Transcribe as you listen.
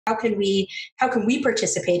how can we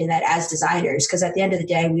participate in that as designers? Because at the end of the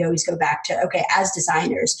day, we always go back to, okay, as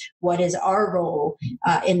designers, what is our role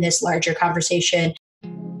in this larger conversation?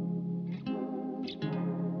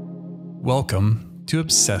 Welcome to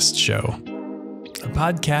Obsessed Show, a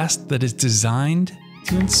podcast that is designed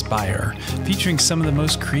to inspire, featuring some of the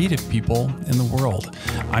most creative people in the world.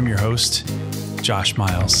 I'm your host, Josh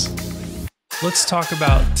Miles. Let's talk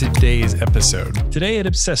about today's episode. Today at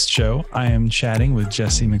Obsessed Show, I am chatting with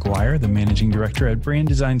Jessie McGuire, the managing director at brand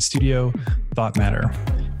design studio ThoughtMatter,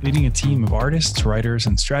 leading a team of artists, writers,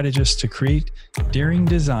 and strategists to create daring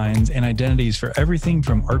designs and identities for everything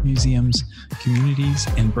from art museums, communities,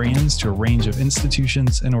 and brands to a range of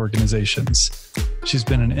institutions and organizations. She's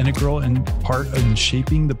been an integral and part in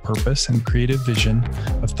shaping the purpose and creative vision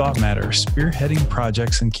of ThoughtMatter, spearheading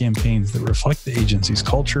projects and campaigns that reflect the agency's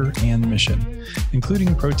culture and mission,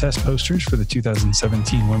 including protest posters for the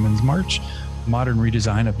 2017 Women's March, modern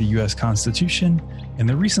redesign of the U.S. Constitution, and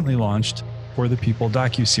the recently launched For the People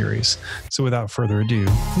docuseries. So without further ado,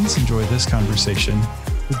 please enjoy this conversation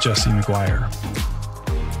with Jessie McGuire.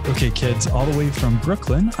 Okay, kids, all the way from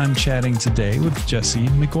Brooklyn, I'm chatting today with Jessie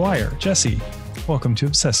McGuire. Jessie, welcome to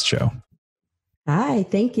Obsessed Show. Hi,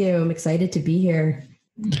 thank you. I'm excited to be here.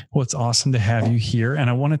 Well, it's awesome to have you here. And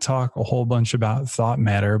I want to talk a whole bunch about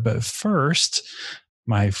ThoughtMatter. But first,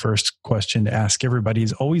 my first question to ask everybody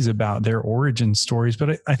is always about their origin stories.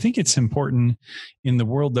 But I think it's important in the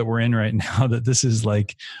world that we're in right now that this is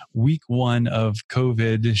like week one of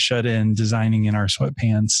COVID, shut in, designing in our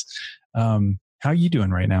sweatpants. How are you doing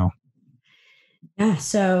right now? Yeah,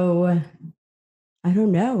 so I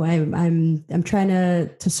don't know. I'm trying to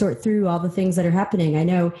sort through all the things that are happening. I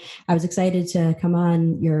know I was excited to come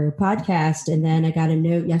on your podcast, and then I got a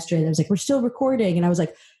note yesterday that was like, "We're still recording," and I was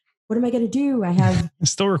like, "What am I going to do? I have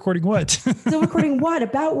still recording what? Still recording what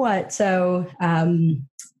about what?" So, I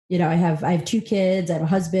have two kids. I have a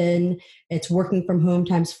husband. It's working from home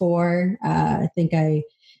times 4. I think I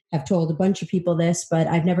have told a bunch of people this, but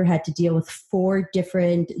I've never had to deal with 4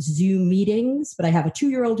 different Zoom meetings. But I have a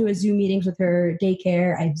 2-year-old who has Zoom meetings with her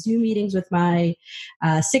daycare. I have Zoom meetings with my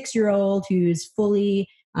 6-year-old who's fully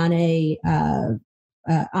on a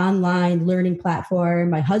online learning platform.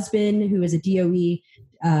 My husband, who is a DOE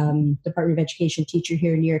Department of Education teacher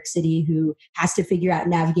here in New York City, who has to figure out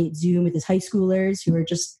and navigate Zoom with his high schoolers who are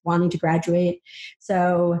just wanting to graduate.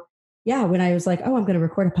 So yeah, when I was like, oh, I'm going to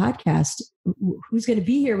record a podcast, who's going to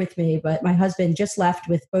be here with me? But my husband just left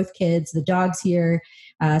with both kids, the dog's here.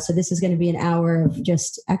 So this is going to be an hour of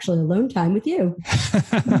just actually alone time with you.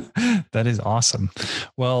 That is awesome.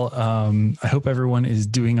 Well, I hope everyone is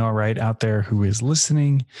doing all right out there who is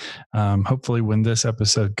listening. Hopefully when this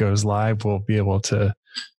episode goes live, we'll be able to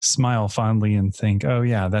smile fondly and think, oh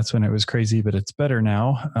yeah, that's when it was crazy, but it's better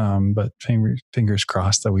now. But fingers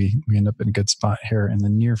crossed that we end up in a good spot here in the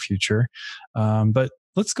near future. But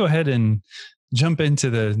let's go ahead and jump into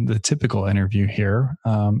the typical interview here.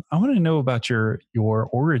 I want to know about your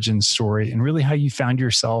origin story and really how you found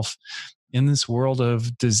yourself in this world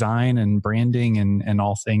of design and branding and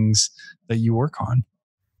all things that you work on.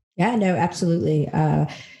 Yeah, no, absolutely.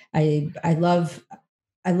 I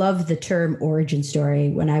love the term origin story.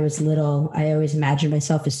 When I was little, I always imagined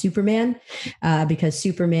myself as Superman because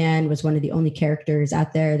Superman was one of the only characters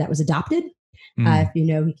out there that was adopted. If you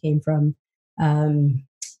know, he came from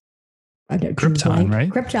Krypton, right?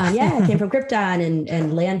 Krypton, yeah. Came from Krypton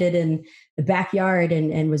and landed in the backyard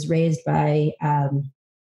and was raised by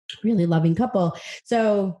really loving couple.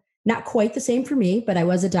 So not quite the same for me, but I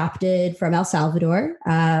was adopted from El Salvador,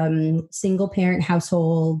 single parent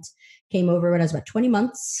household. Came over when I was about 20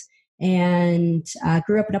 months and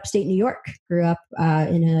grew up in upstate New York. Grew up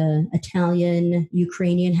in an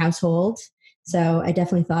Italian-Ukrainian household. So I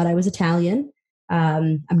definitely thought I was Italian.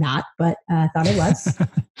 I'm not, but I thought I was.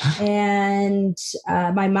 And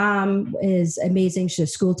my mom is amazing. She's a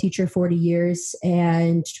school teacher, 40 years,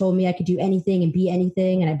 and told me I could do anything and be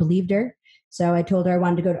anything. And I believed her. So I told her I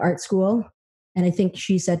wanted to go to art school. And I think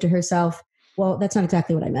she said to herself, well, that's not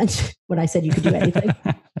exactly what I meant when I said you could do anything.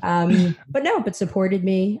 But supported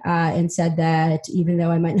me and said that even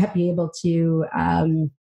though I might not be able to,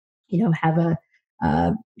 have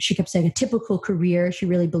she kept saying a typical career, she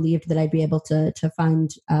really believed that I'd be able to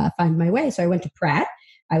find my way. So I went to Pratt.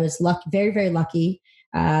 I was very, very lucky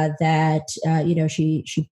that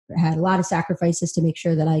she had a lot of sacrifices to make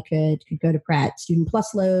sure that I could go to Pratt. Student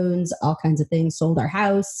plus loans, all kinds of things, sold our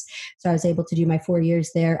house. So I was able to do my 4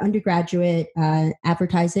 years there, undergraduate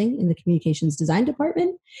advertising in the communications design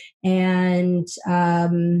department. And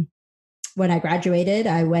when I graduated,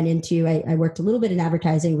 I worked a little bit in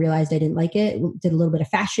advertising, realized I didn't like it, did a little bit of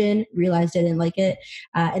fashion, realized I didn't like it,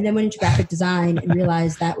 and then went into graphic design and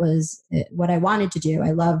realized that was what I wanted to do.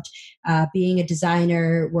 I loved being a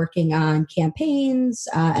designer, working on campaigns.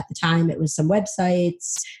 At the time, it was some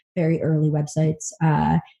websites, very early websites,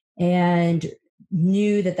 and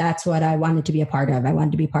knew that that's what I wanted to be a part of. I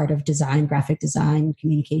wanted to be part of design, graphic design,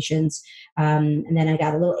 communications. And then I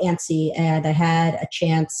got a little antsy and I had a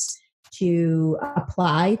chance to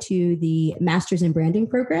apply to the Masters in Branding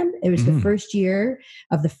program. It was the first year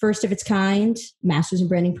of the first of its kind Masters in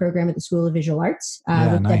Branding program at the School of Visual Arts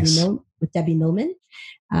with Debbie Millman.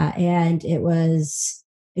 And it was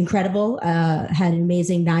incredible. Had an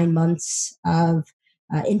amazing 9 months of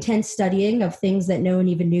intense studying of things that no one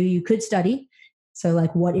even knew you could study. So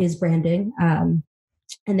like, what is branding? And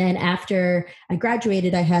then after I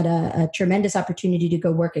graduated, I had a tremendous opportunity to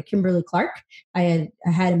go work at Kimberly-Clark. I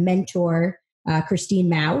had a mentor, Christine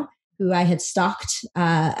Mao, who I had stalked.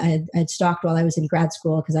 I'd stalked while I was in grad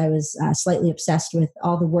school because I was slightly obsessed with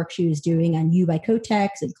all the work she was doing on U by Kotex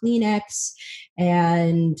and Kleenex.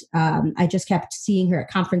 And I just kept seeing her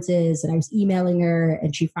at conferences and I was emailing her,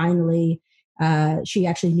 and she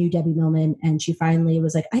actually knew Debbie Millman, and she finally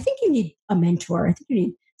was like, I think you need a mentor. I think you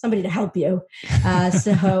need somebody to help you.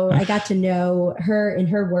 So I got to know her in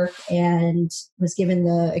her work and was given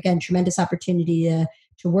the tremendous opportunity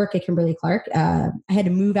to work at Kimberly-Clark. I had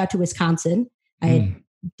to move out to Wisconsin. I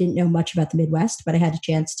didn't know much about the Midwest, but I had a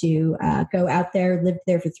chance to go out there, lived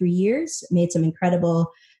there for 3 years, made some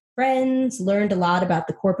incredible friends, learned a lot about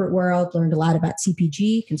the corporate world, learned a lot about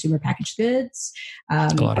CPG, consumer packaged goods.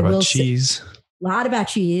 A lot about cheese. A lot about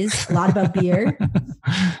cheese, a lot about beer,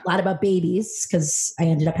 a lot about babies, because I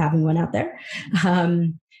ended up having one out there.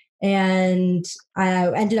 And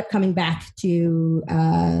I ended up coming back to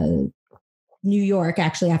New York,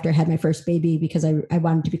 actually, after I had my first baby, because I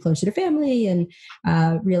wanted to be closer to family and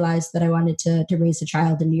realized that I wanted to raise a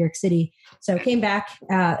child in New York City. So I came back,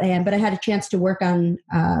 but I had a chance to work on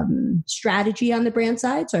strategy on the brand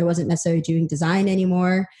side. So I wasn't necessarily doing design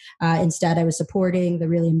anymore. Instead, I was supporting the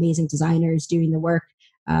really amazing designers doing the work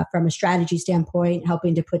from a strategy standpoint,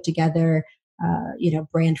 helping to put together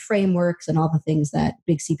brand frameworks and all the things that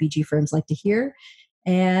big CPG firms like to hear.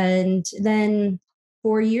 And then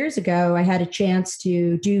 4 years ago, I had a chance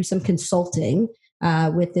to do some consulting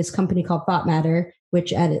with this company called ThoughtMatter,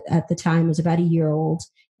 which at the time was about a year old.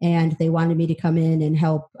 And they wanted me to come in and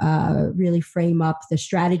help really frame up the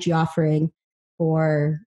strategy offering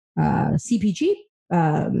for CPG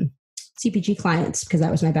clients, because that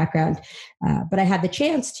was my background. But I had the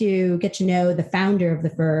chance to get to know the founder of the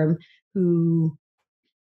firm, who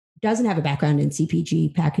doesn't have a background in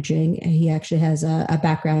CPG packaging. He actually has a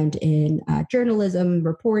background in journalism,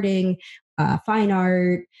 reporting, fine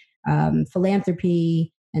art,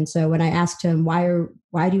 philanthropy. And so when I asked him, why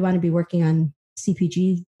do you want to be working on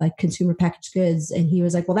CPG, like consumer packaged goods? And he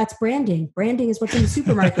was like, well, that's branding. Branding is what's in the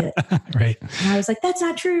supermarket. Right. And I was like, that's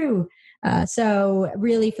not true. So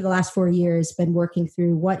really for the last 4 years, been working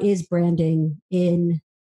through what is branding in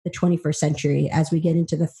the 21st century as we get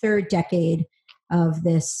into the third decade of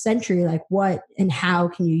this century. Like, what and how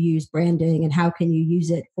can you use branding, and how can you use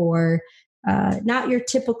it for not your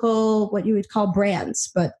typical, what you would call brands,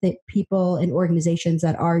 but the people and organizations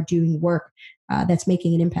that are doing work that's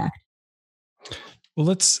making an impact. Well,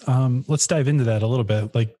 let's dive into that a little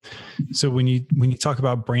bit. Like, so when you talk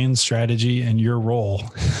about brand strategy and your role,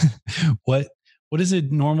 what does a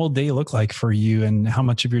normal day look like for you, and how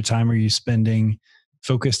much of your time are you spending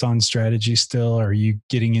focused on strategy still? Are you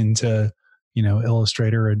getting into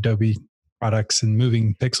Illustrator or Adobe products and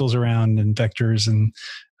moving pixels around and vectors, and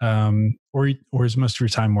or is most of your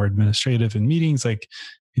time more administrative and meetings? Like,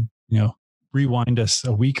 rewind us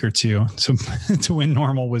a week or two to when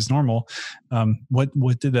normal was normal.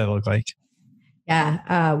 What did that look like?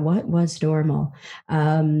 Yeah, what was normal?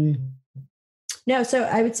 No, so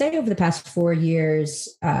I would say over the past 4 years,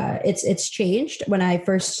 it's changed. When I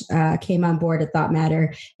first came on board at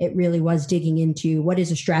ThoughtMatter, it really was digging into what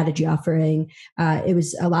is a strategy offering. It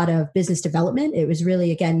was a lot of business development. It was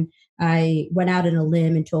really, again, I went out on a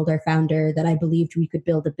limb and told our founder that I believed we could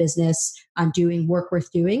build a business on doing work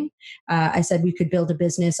worth doing. I said we could build a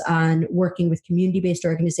business on working with community-based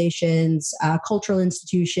organizations, cultural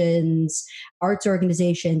institutions, arts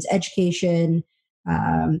organizations, education.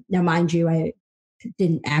 Now, mind you, I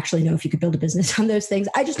didn't actually know if you could build a business on those things.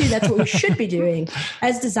 I just knew that's what we should be doing.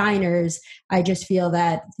 As designers, I just feel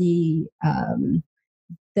that the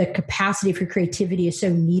capacity for creativity is so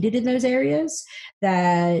needed in those areas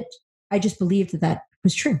that I just believed that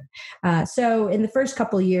was true. So in the first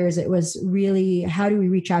couple of years, it was really, how do we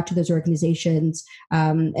reach out to those organizations?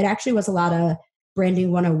 It actually was a lot of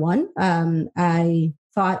branding 101. I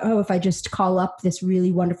thought, oh, if I just call up this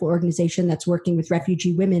really wonderful organization that's working with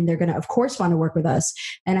refugee women, they're going to, of course, want to work with us.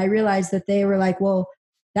 And I realized that they were like, well,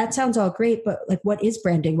 that sounds all great, but like, what is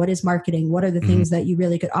branding? What is marketing? What are the things that you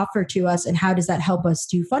really could offer to us? And how does that help us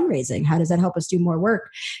do fundraising? How does that help us do more work?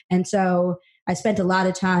 And so I spent a lot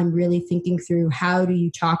of time really thinking through, how do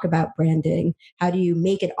you talk about branding? How do you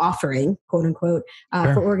make an offering, quote unquote,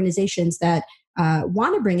 for organizations that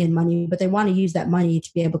want to bring in money, but they want to use that money to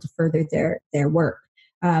be able to further their work.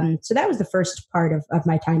 So that was the first part of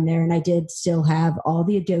my time there. And I did still have all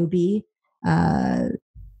the Adobe.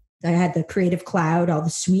 I had the Creative Cloud, all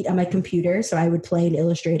the suite on my computer. So I would play in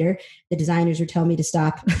Illustrator. The designers would tell me to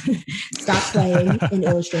stop playing in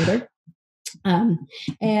Illustrator.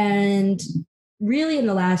 And really in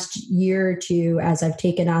the last year or two, as I've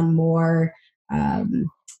taken on more, I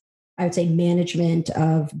would say, management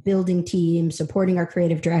of building teams, supporting our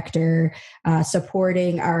creative director,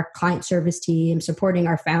 supporting our client service team, supporting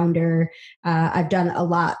our founder, I've done a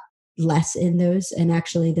lot less in those. And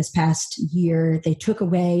actually this past year, they took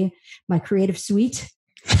away my creative suite.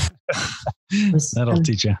 That'll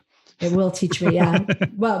teach you. It will teach me. Yeah.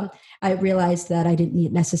 Well, I realized that I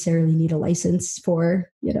didn't necessarily need a license for,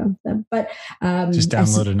 them, but just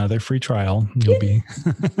download another free trial. You'll be.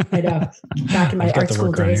 I know. Back in my art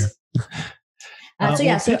school days.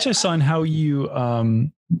 Pitch us on how you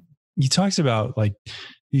talked about like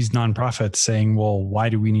these nonprofits saying, well, why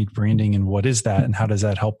do we need branding and what is that? And how does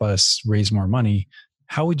that help us raise more money?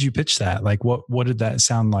 How would you pitch that? Like, what did that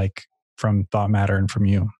sound like from ThoughtMatter and from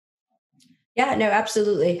you? Yeah, no,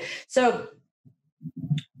 absolutely. So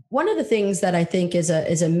one of the things that I think is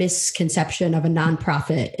a misconception of a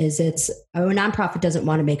nonprofit is a nonprofit doesn't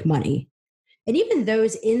want to make money. And even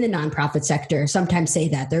those in the nonprofit sector sometimes say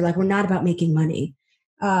that. They're like, we're not about making money.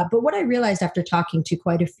 But what I realized after talking to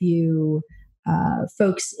quite a few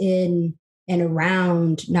folks in and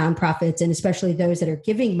around nonprofits, and especially those that are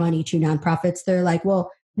giving money to nonprofits, they're like,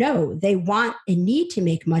 well, no, they want and need to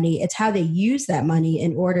make money. It's how they use that money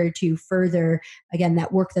in order to further, again,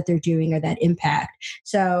 that work that they're doing or that impact.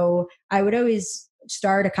 So I would always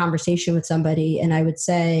start a conversation with somebody and I would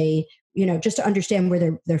say, just to understand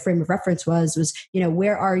where their frame of reference was,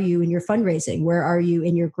 where are you in your fundraising? Where are you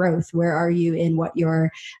in your growth? Where are you in what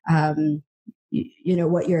your,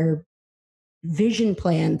 what your visioning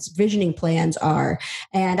plans are?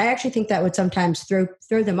 And I actually think that would sometimes throw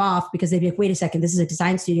them off because they'd be like, wait a second, this is a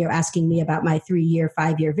design studio asking me about my 3-year,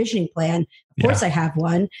 5-year visioning plan. Of course I have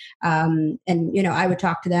one. And, I would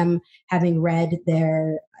talk to them having read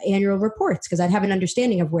their annual reports because I'd have an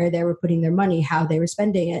understanding of where they were putting their money, how they were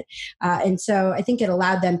spending it. And so I think it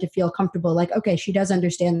allowed them to feel comfortable, like, okay, she does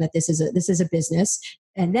understand that this is a business.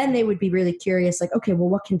 And then they would be really curious, like, okay, well,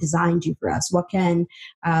 what can design do for us? What can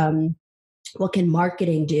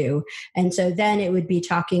marketing do? And so then it would be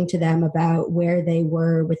talking to them about where they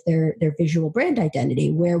were with their visual brand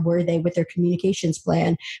identity. Where were they with their communications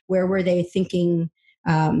plan? Where were they thinking,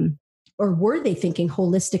 or were they thinking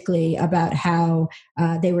holistically about how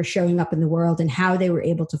they were showing up in the world and how they were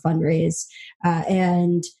able to fundraise?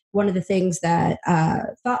 And one of the things that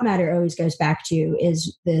ThoughtMatter always goes back to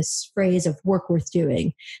is this phrase of work worth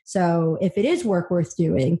doing. So if it is work worth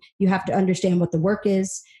doing, you have to understand what the work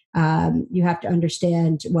is. You have to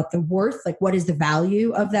understand what the worth, like what is the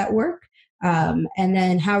value of that work? And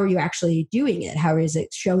then how are you actually doing it? How is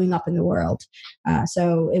it showing up in the world?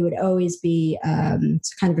 So it would always be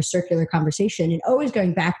it's kind of a circular conversation and always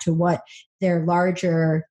going back to what their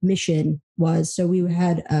larger mission was. So we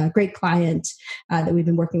had a great client that we've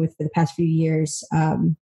been working with for the past few years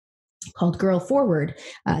called Girl Forward.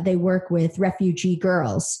 They work with refugee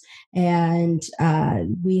girls. And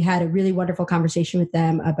we had a really wonderful conversation with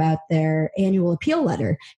them about their annual appeal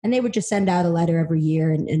letter. And they would just send out a letter every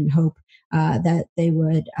year and hope that they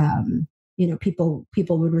would, people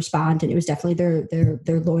would respond. And it was definitely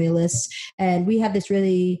their loyalists. And we had this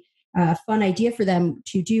really fun idea for them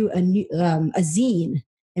to do a zine.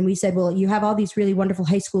 And we said, well, you have all these really wonderful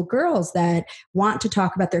high school girls that want to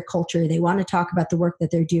talk about their culture. They want to talk about the work that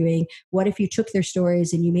they're doing. What if you took their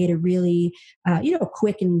stories and you made a really,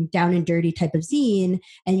 quick and down and dirty type of zine,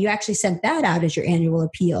 and you actually sent that out as your annual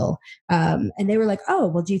appeal? And they were like, oh,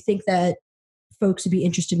 well, do you think that folks would be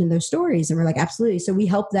interested in those stories? And we're like, absolutely. So we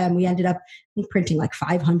helped them. We ended up printing like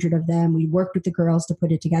 500 of them. We worked with the girls to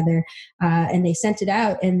put it together, and they sent it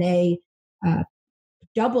out, and they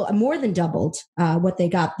more than doubled what they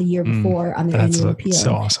got the year before on their annual appeal.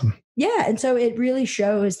 So awesome. Yeah. And so it really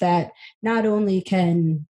shows that not only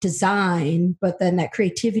can design, but then that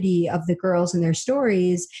creativity of the girls and their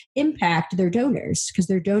stories impact their donors, because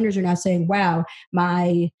their donors are now saying, wow,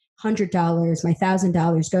 my $100, my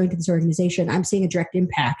 $1,000 going to this organization, I'm seeing a direct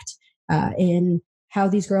impact in how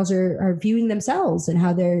these girls are viewing themselves and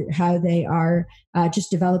how they are just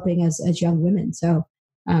developing as young women. So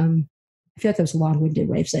I feel like that was a long-winded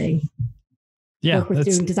way of saying work with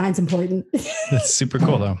doing design's important. That's super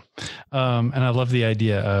cool though. And I love the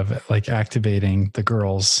idea of like activating the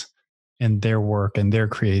girls and their work and their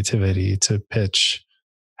creativity to pitch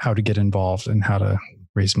how to get involved and how to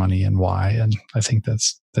raise money and why. And I think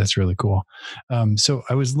that's really cool. So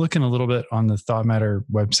I was looking a little bit on the ThoughtMatter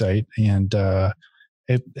website, and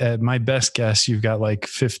at my best guess, you've got like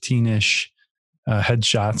 15-ish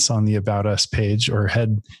headshots on the About Us page, or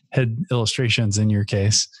head illustrations in your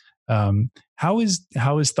case. How is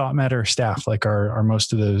ThoughtMatter staff? Like, are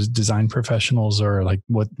most of those design professionals, or like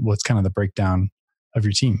what's kind of the breakdown of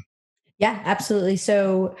your team? Yeah, absolutely.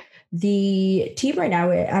 So the team right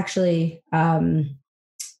now, actually,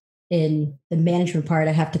 in the management part,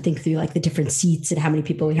 I have to think through like the different seats and how many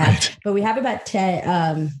people we have, right. But we have about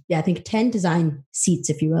 10, I think 10 design seats,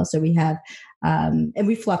 if you will. So we have, and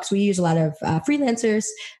we use a lot of freelancers.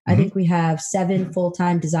 Mm-hmm. I think we have 7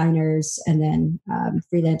 full-time designers, and then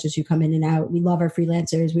freelancers who come in and out. We love our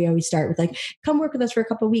freelancers. We always start with like, come work with us for a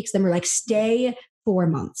couple of weeks. Then we're like, stay 4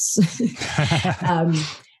 months.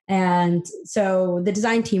 And so the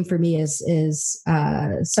design team for me is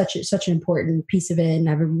such an important piece of it. And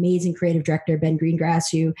I have an amazing creative director, Ben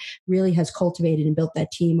Greengrass, who really has cultivated and built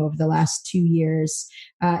that team over the last 2 years.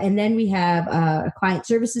 And then we have a client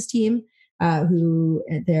services team who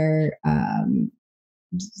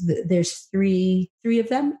there's three of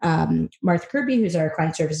them. Martha Kirby, who's our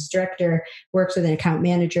client services director, works with an account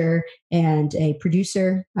manager and a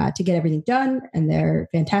producer to get everything done, and they're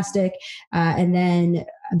fantastic. And then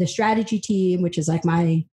the strategy team, which is like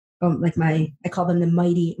I call them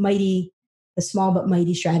the small but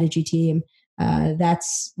mighty strategy team.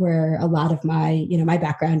 That's where a lot of my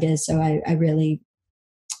background is. So I really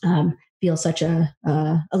feel such a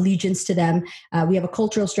allegiance to them. We have a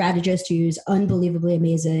cultural strategist who's unbelievably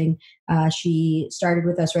amazing. She started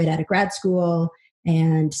with us right out of grad school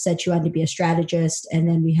and said she wanted to be a strategist. And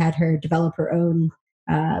then we had her develop her own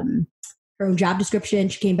job description.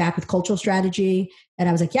 She came back with cultural strategy, and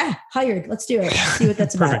I was like, yeah, hired. Let's do it. Let's see what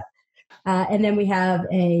that's about. And then we have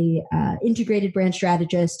a integrated brand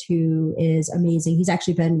strategist who is amazing. He's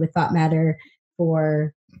actually been with ThoughtMatter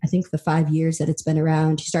for, I think, the 5 years that it's been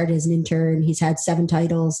around. He started as an intern. He's had 7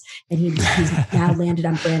 titles, and he's now landed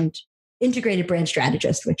on integrated brand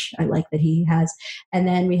strategist, which I like that he has. And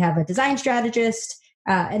then we have a design strategist.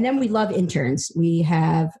 And then we love interns. We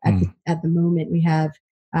have, at the moment, we have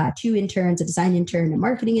 2 interns, a design intern, a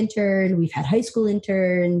marketing intern. We've had high school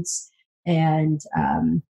interns, and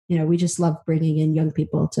we just love bringing in young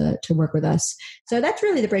people to work with us. So that's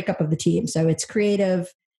really the breakup of the team. So it's creative,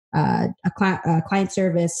 a client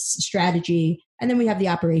service, strategy, and then we have the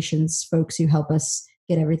operations folks who help us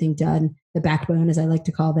get everything done, the backbone, as I like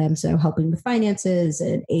to call them. So helping with finances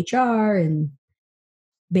and HR and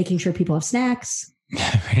making sure people have snacks.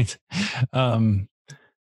 Right.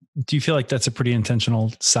 Do you feel like that's a pretty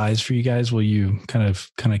intentional size for you guys? Will you kind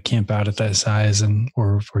of camp out at that size,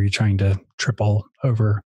 or are you trying to triple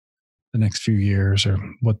over the next few years, or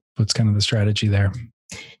what's kind of the strategy there?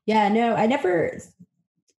 Yeah, no, I never,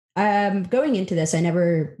 going into this, I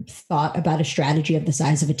never thought about a strategy of the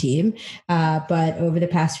size of a team. But over the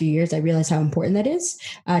past few years, I realized how important that is,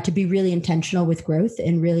 to be really intentional with growth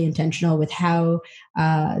and really intentional with how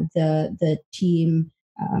the team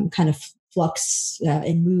kind of flux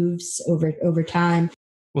and moves over time.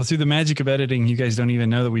 Well, through the magic of editing, you guys don't even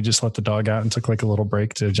know that we just let the dog out and took like a little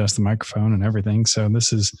break to adjust the microphone and everything. So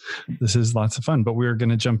this is lots of fun. But we're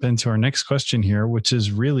going to jump into our next question here, which is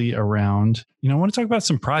really around, I want to talk about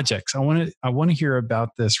some projects. I want to hear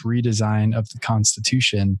about this redesign of the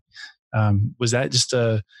Constitution. Was that just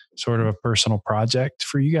a sort of a personal project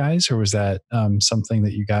for you guys, or was that something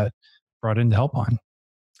that you got brought in to help on?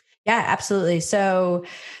 Yeah, absolutely. So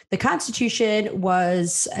the Constitution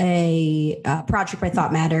was a project by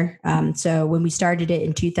ThoughtMatter. So when we started it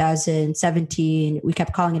in 2017, we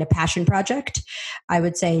kept calling it a passion project. I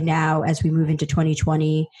would say now, as we move into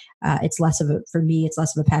 2020, it's less of a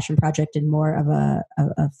passion project and more of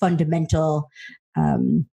a fundamental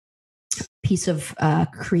piece of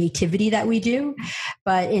creativity that we do.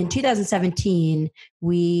 But in 2017,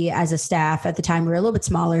 we, as a staff at the time, we were a little bit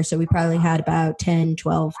smaller. So we probably had about 10,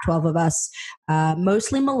 12 of us,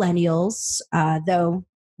 mostly millennials, though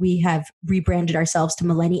we have rebranded ourselves to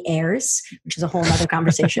millennials, which is a whole other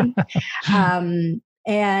conversation.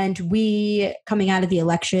 And we, coming out of the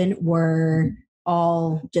election, were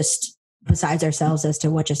all just besides ourselves as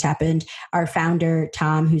to what just happened. Our founder,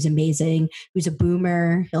 Tom, who's amazing, who's a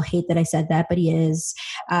boomer, he'll hate that I said that, but he is,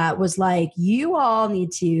 was like, you all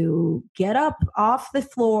need to get up off the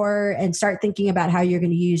floor and start thinking about how you're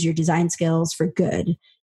going to use your design skills for good.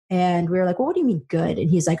 And we were like, well, what do you mean good? And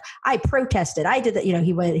he's like, I protested. I did that. You know,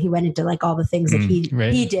 he went into like all the things that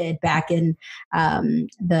he did back in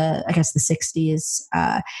the 60s.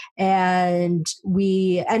 And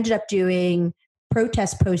we ended up doing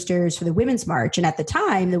protest posters for the Women's March. And at the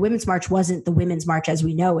time, the Women's March wasn't the Women's March as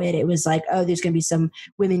we know it. It was like, oh, there's going to be some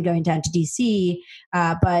women going down to DC.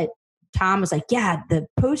 But Tom was like, yeah, the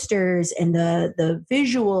posters and the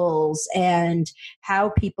visuals and how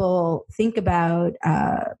people think about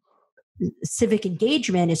civic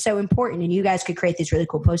engagement is so important. And you guys could create these really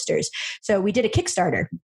cool posters. So we did a Kickstarter.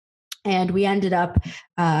 And we ended up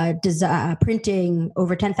printing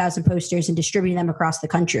over 10,000 posters and distributing them across the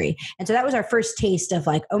country. And so that was our first taste of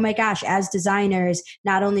like, oh my gosh, as designers,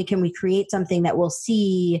 not only can we create something that we'll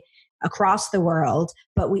see across the world,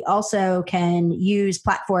 but we also can use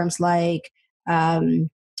platforms like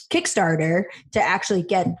Kickstarter to actually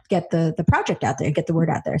get the project out there, get the word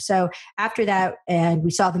out there. So after that, and we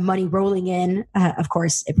saw the money rolling in, of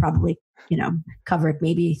course, it probably covered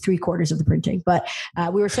maybe 3/4 of the printing. But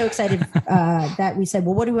we were so excited that we said,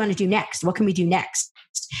 well, what do we want to do next? What can we do next?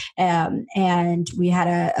 And we had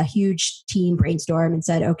a huge team brainstorm and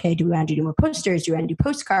said, okay, do we want to do more posters? Do we want to do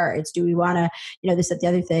postcards? Do we want to, this, that, the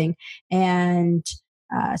other thing? And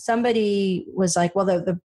somebody was like, well,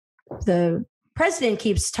 the president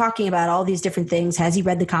keeps talking about all these different things. Has he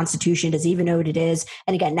read the Constitution? Does he even know what it is?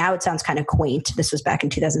 And again, now it sounds kind of quaint. This was back in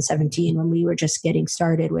 2017 when we were just getting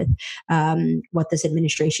started with what this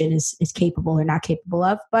administration is capable or not capable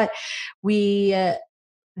of. But we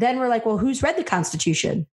then were like, well, who's read the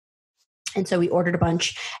Constitution? And so we ordered a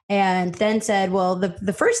bunch and then said, well,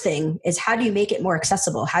 the first thing is, how do you make it more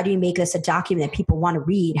accessible? How do you make this a document that people want to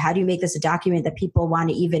read? How do you make this a document that people want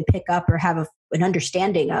to even pick up or have an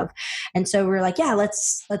understanding of? And so we're like, yeah,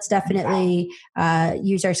 let's definitely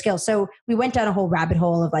use our skills. So we went down a whole rabbit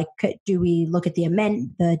hole of like, do we look at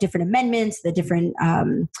the different amendments, the different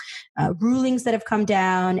rulings that have come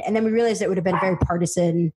down? And then we realized it would have been very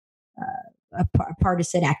partisan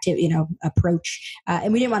activity, approach.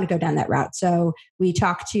 And we didn't want to go down that route. So we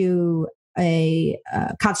talked to a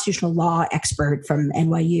constitutional law expert from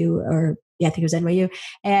NYU, I think it was NYU.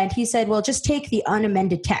 And he said, well, just take the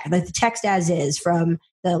unamended text, like the text as is from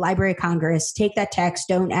the Library of Congress, take that text,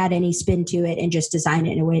 don't add any spin to it, and just design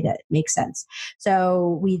it in a way that makes sense.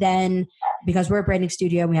 So we then, because we're a branding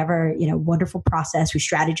studio, we have our, wonderful process. We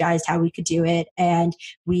strategized how we could do it. And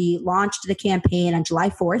we launched the campaign on July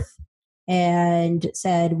 4th. And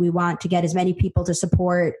said, we want to get as many people to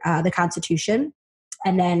support the Constitution.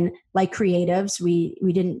 And then like creatives, we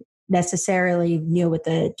didn't necessarily know what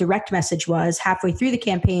the direct message was. Halfway through the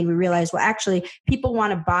campaign, we realized, well, actually, people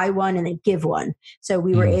want to buy one and then give one. So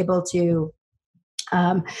we were able to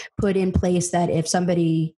put in place that if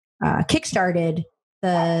somebody kickstarted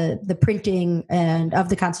the printing and of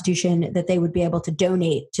the Constitution, that they would be able to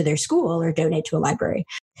donate to their school or donate to a library.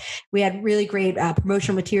 We had really great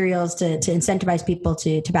promotional materials to incentivize people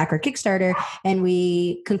to back our Kickstarter. And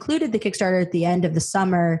we concluded the Kickstarter at the end of the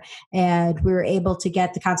summer, and we were able to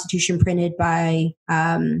get the Constitution printed by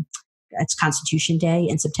it's Constitution Day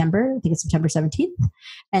in September. I think it's September 17th.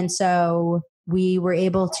 And so we were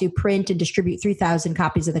able to print and distribute 3,000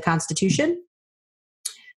 copies of the Constitution.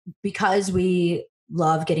 Because we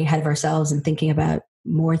love getting ahead of ourselves and thinking about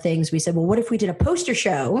more things, we said, well, what if we did a poster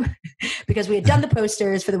show? Because we had done the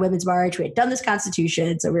posters for the Women's March, we had done this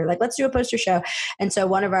Constitution. So we were like, let's do a poster show. And so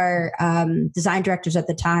one of our design directors at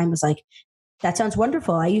the time was like, that sounds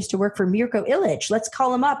wonderful. I used to work for Mirko Illich. Let's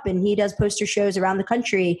call him up, and he does poster shows around the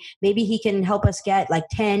country. Maybe he can help us get like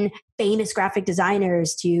 10 famous graphic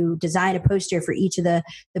designers to design a poster for each of the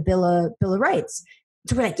Bill of Rights.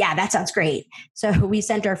 So we're like, yeah, that sounds great. So we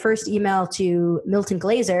sent our first email to Milton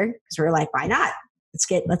Glaser because we were like, why not? Let's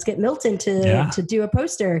get Milton to do a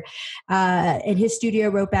poster. And his studio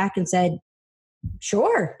wrote back and said,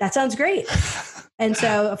 sure, that sounds great. And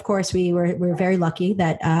so, of course, we were very lucky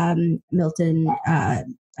that Milton.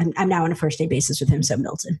 I'm now on a first day basis with him. So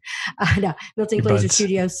Milton Glaser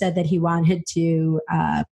Studio said that he wanted to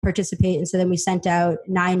participate. And so then we sent out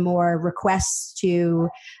 9 more requests to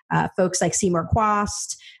folks like Seymour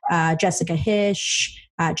Quast, Jessica Hish,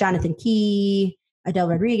 Jonathan Key, Adele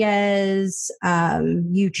Rodriguez,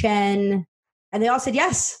 Yu Chen. And they all said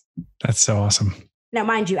yes. That's so awesome. Now,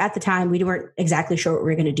 mind you, at the time, we weren't exactly sure what we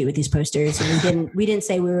were going to do with these posters, and we didn't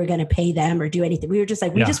say we were going to pay them or do anything. We were just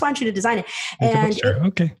like, we just want you to design it. And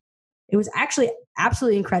it was actually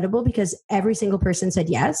absolutely incredible because every single person said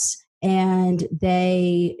yes, and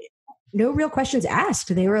no real questions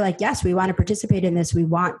asked. They were like, yes, we want to participate in this. We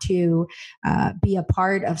want to be a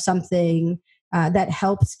part of something that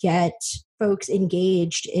helps get folks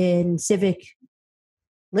engaged in civic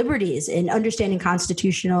liberties and understanding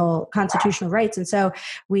constitutional rights. And so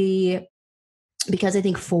because I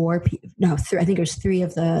think I think it was three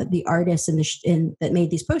of the artists that made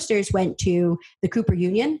these posters went to the Cooper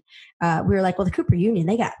Union. We were like, well, the Cooper Union,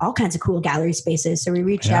 they got all kinds of cool gallery spaces. So we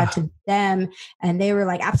reached out to them and they were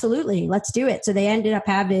like, absolutely, let's do it. So they ended up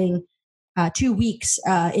having 2 weeks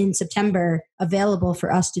in September available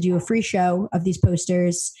for us to do a free show of these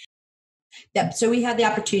posters. Yep. So we had the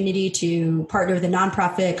opportunity to partner with a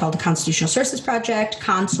nonprofit called the Constitutional Sources Project,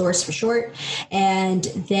 ConSource for short, and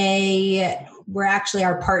they were actually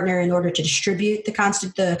our partner in order to distribute the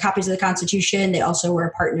copies of the Constitution. They also were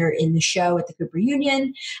a partner in the show at the Cooper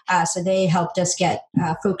Union. So they helped us get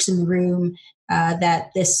folks in the room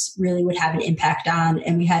that this really would have an impact on.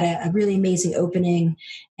 And we had a really amazing opening.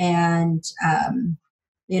 And,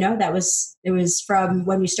 it was from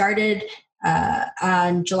when we started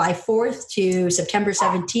on July 4th to September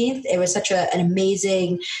 17th. It was such an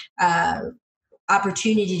amazing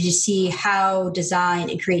opportunity to see how design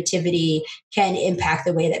and creativity can impact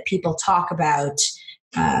the way that people talk about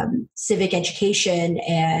civic education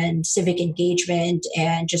and civic engagement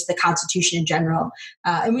and just the Constitution in general.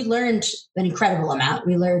 And we learned an incredible amount.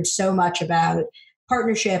 We learned so much about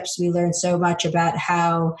partnerships. We learned so much about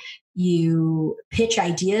how you pitch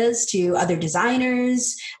ideas to other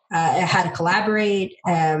designers, how to collaborate.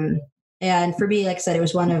 And for me, like I said, it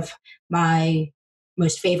was one of my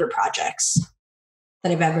most favorite projects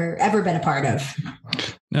that I've ever been a part of.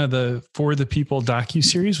 Now, the For the People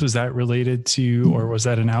docuseries, was that related to, or was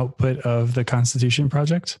that an output of the Constitution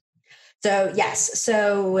Project? So yes.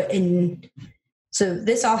 So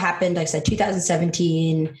this all happened, like I said,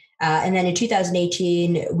 2017. And then in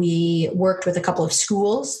 2018, we worked with a couple of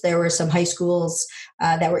schools. There were some high schools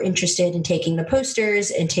that were interested in taking the posters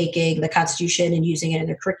and taking the Constitution and using it in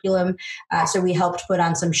their curriculum. So we helped put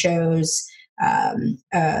on some shows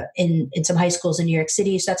in some high schools in New York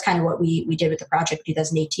City. So that's kind of what we did with the project in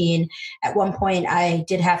 2018. At one point, I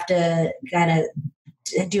did have to kind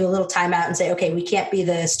of do a little timeout and say, okay, we can't be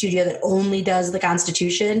the studio that only does the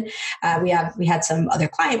Constitution. We had some other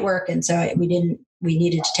client work. And so we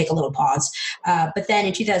needed to take a little pause. But then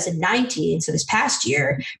in 2019, so this past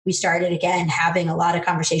year, we started again having a lot of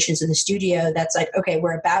conversations in the studio that's like, okay,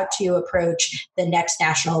 we're about to approach the next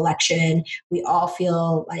national election. We all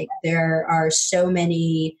feel like there are so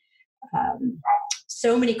many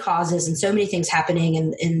causes and so many things happening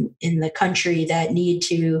in the country that need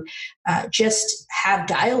to just have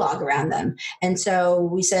dialogue around them. And so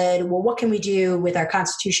we said, well, what can we do with our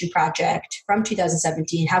Constitution project from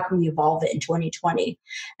 2017? How can we evolve it in 2020?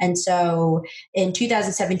 And so in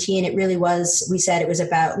 2017, we said it was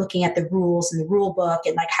about looking at the rules and the rule book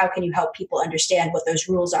and like, how can you help people understand what those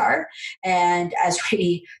rules are? And as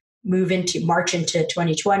we March into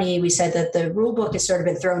 2020, we said that the rule book has sort of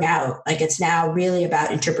been thrown out. Like it's now really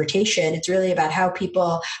about interpretation. It's really about how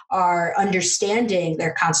people are understanding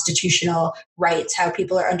their constitutional rights, how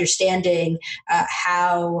people are understanding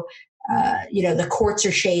how the courts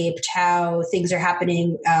are shaped, how things are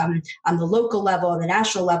happening on the local level, on the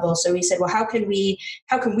national level. So we said, well, how can we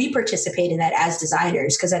participate in that as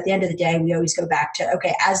designers? Because at the end of the day, we always go back to,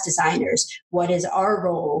 okay, as designers, what is our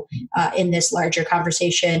role in this larger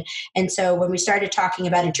conversation? And so when we started talking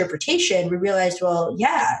about interpretation, we realized, well,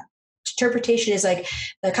 yeah, interpretation is like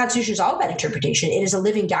the Constitution is all about interpretation. It is a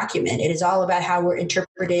living document. It is all about how we're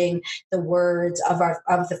interpreting the words of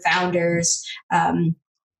the founders.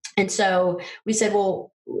 And so we said,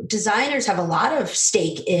 well, designers have a lot of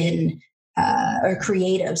stake in, or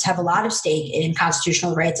creatives have a lot of stake in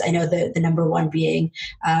constitutional rights. I know the number one being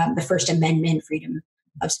the First Amendment, freedom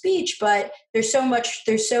of speech, but there's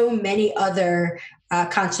so many other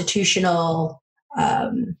constitutional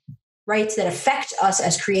rights that affect us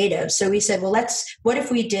as creatives. So we said, well, what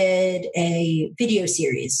if we did a video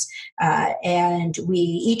series and we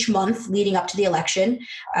each month leading up to the election,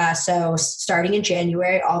 so starting in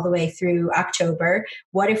January all the way through October,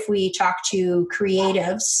 what if we talk to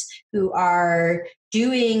creatives who are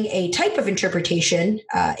doing a type of interpretation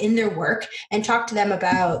in their work and talk to them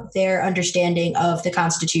about their understanding of the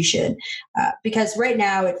Constitution. Because right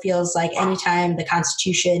now it feels like anytime the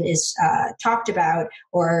Constitution is talked about,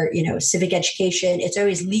 or, civic education, it's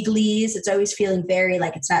always legalese. It's always feeling very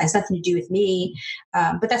like it has nothing to do with me.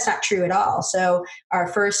 But that's not true at all. So our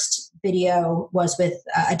first video was with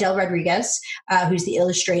Adele Rodriguez, who's the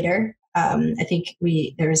illustrator. I think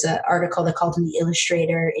there was an article that called him the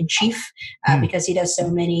illustrator in chief because he does so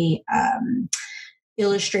many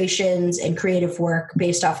illustrations and creative work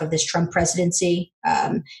based off of this Trump presidency.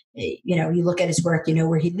 You look at his work, you know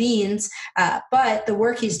where he leans, but the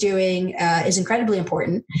work he's doing is incredibly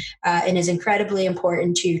important and is incredibly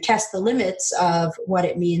important to test the limits of what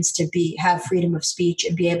it means to have freedom of speech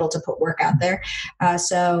and be able to put work out there.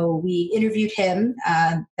 So we interviewed him.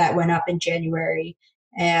 That went up in January.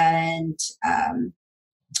 And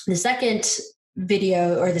the second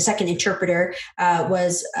video, or the second interpreter,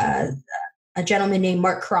 was a gentleman named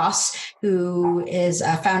Mark Cross, who is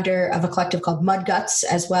a founder of a collective called Mud Guts,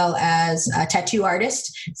 as well as a tattoo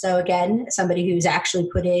artist. So again, somebody who's actually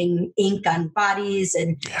putting ink on bodies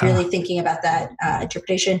and really thinking about that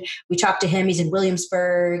interpretation. We talked to him. He's in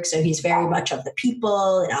Williamsburg, so he's very much of the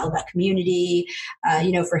people and all about community.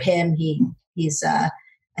 For him, he's I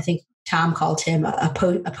think Tom called him a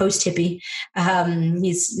post hippie.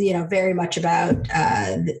 He's very much about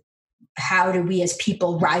how do we as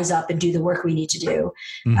people rise up and do the work we need to do.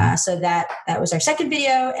 So that was our second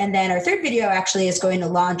video. And then our third video actually is going to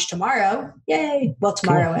launch tomorrow. Yay. Well,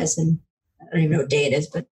 tomorrow, cool. As in, I don't even know what day it is,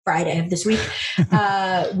 but Friday of this week.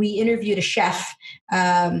 We interviewed a chef,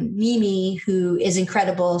 Mimi, who is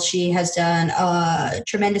incredible. She has done a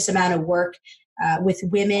tremendous amount of work with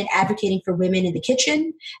women, advocating for women in the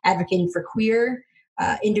kitchen, advocating for queer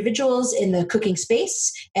individuals in the cooking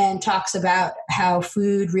space, and talks about how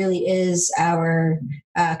food really is our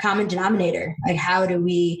common denominator. Like, how do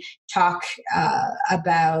we talk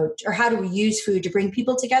about, or how do we use food to bring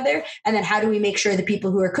people together? And then how do we make sure the people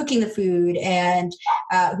who are cooking the food and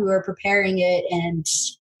who are preparing it and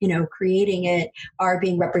creating it are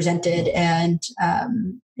being represented? And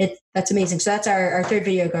that's amazing. So that's our third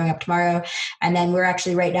video going up tomorrow. And then we're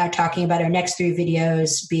actually right now talking about our next 3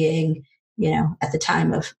 videos being, at the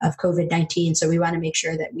time of COVID-19. So we want to make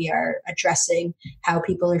sure that we are addressing how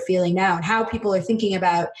people are feeling now and how people are thinking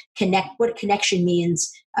about what connection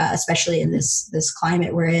means, especially in this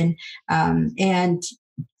climate we're in, and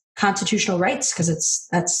constitutional rights, because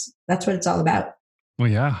that's what it's all about. Well,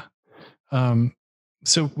 yeah.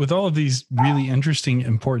 So with all of these really interesting,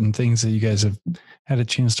 important things that you guys have had a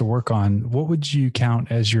chance to work on, what would you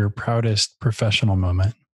count as your proudest professional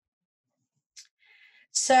moment?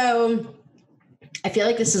 So I feel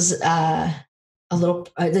like this is a little,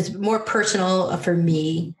 it's more personal for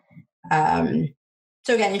me.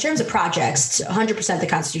 So again, in terms of projects, 100% the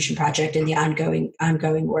Constitution Project and the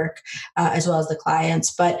ongoing work, as well as the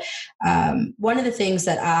clients. But one of the things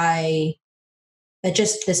that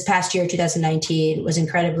just this past year, 2019, was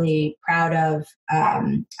incredibly proud of.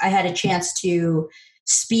 I had a chance to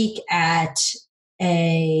speak at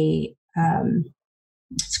a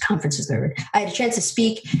conference is the word. I had a chance to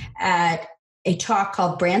speak at a talk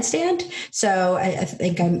called Brandstand. So I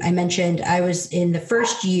think I mentioned I was in the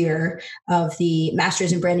first year of the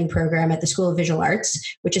Masters in Branding program at the School of Visual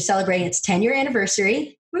Arts, which is celebrating its 10-year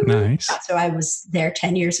anniversary. Nice. So I was there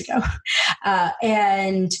 10 years ago.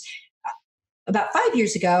 And about 5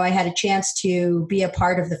 years ago, I had a chance to be a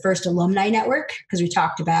part of the first alumni network, because we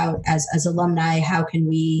talked about as alumni, how can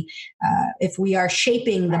we, if we are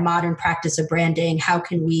shaping the modern practice of branding, how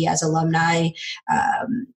can we as alumni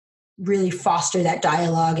really foster that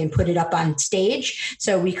dialogue and put it up on stage?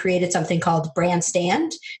 So we created something called Brand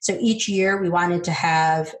Stand. So each year we wanted to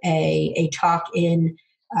have a talk in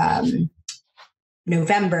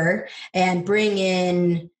November and bring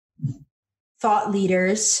in thought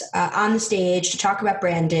leaders on the stage to talk about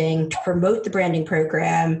branding, to promote the branding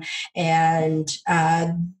program. And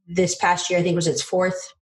this past year, I think was its fourth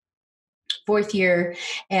year.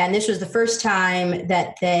 And this was the first time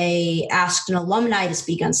that they asked an alumni to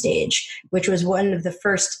speak on stage, which was one of the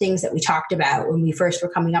first things that we talked about when we first were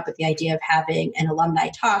coming up with the idea of having an alumni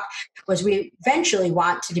talk. Was we eventually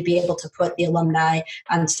wanted to be able to put the alumni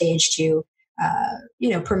on stage to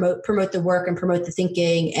promote the work and promote the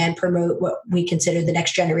thinking and promote what we consider the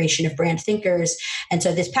next generation of brand thinkers. And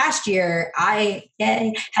so this past year, I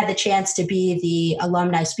had the chance to be the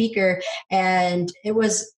alumni speaker, and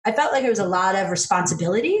I felt like it was a lot of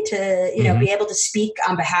responsibility to, be able to speak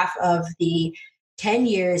on behalf of the 10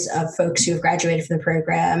 years of folks who have graduated from the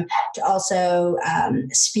program, to also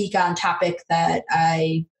speak on topic that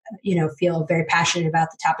I feel very passionate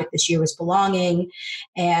about the topic this year was belonging.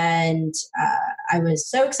 And I was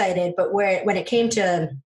so excited. But when it came to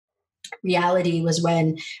reality was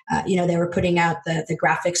when, they were putting out the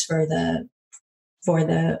graphics for the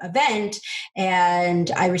event,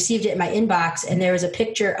 and I received it in my inbox, and there was a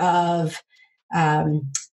picture of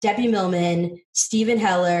Debbie Millman, Stephen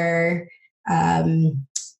Heller,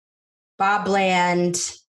 Bob Bland,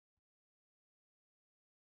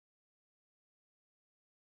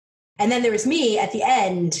 and then there was me at the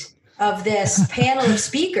end of this panel of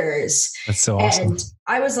speakers. That's so awesome. And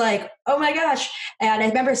I was like, oh my gosh. And I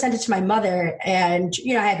remember I sent it to my mother, and,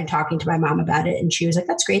 I had been talking to my mom about it, and she was like,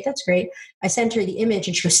 that's great. That's great. I sent her the image,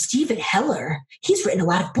 and she goes, Stephen Heller, he's written a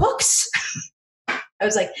lot of books. I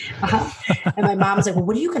was like, uh-huh. And my mom was like, well,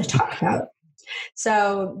 what are you going to talk about?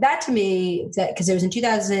 So that to me, because it was in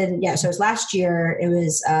 2000, so it was last year. It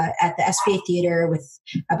was at the SVA Theater with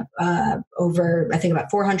over, I think, about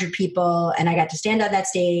 400 people, and I got to stand on that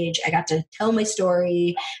stage. I got to tell my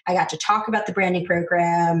story. I got to talk about the branding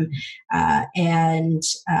program, and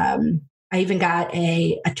I even got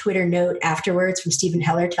a Twitter note afterwards from Stephen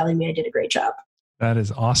Heller telling me I did a great job. That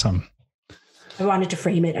is awesome. I wanted to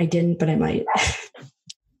frame it. I didn't, but I might.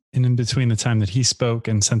 And in between the time that he spoke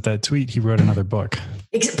and sent that tweet, he wrote another book.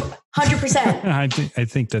 100%. I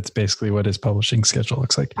think that's basically what his publishing schedule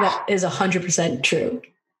looks like. That is 100% true.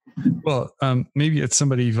 Well, maybe it's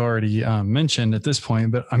somebody you've already mentioned at this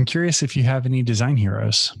point, but I'm curious if you have any design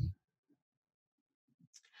heroes.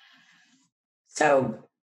 So,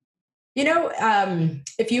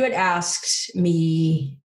 if you had asked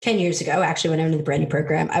me 10 years ago, actually, when I went into the branding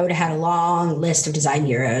program, I would have had a long list of design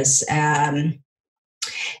heroes.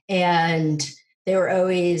 And they were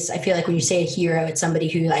always, I feel like when you say a hero, it's somebody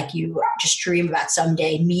who like you just dream about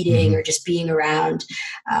someday meeting or just being around.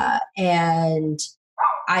 And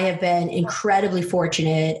I have been incredibly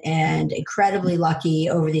fortunate and incredibly lucky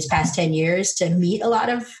over these past 10 years to meet a lot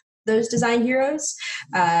of those design heroes,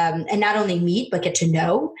 and not only meet, but get to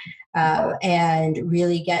know, and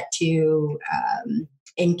really get to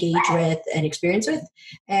engage with and experience with.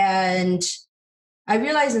 And I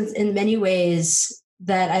realize in many ways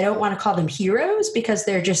that I don't want to call them heroes, because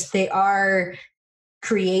they are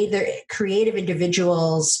creative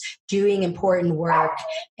individuals doing important work.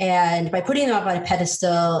 And by putting them up on a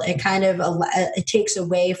pedestal, it kind of, it takes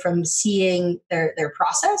away from seeing their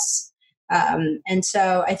process. And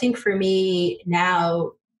so I think for me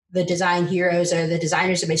now, the design heroes are the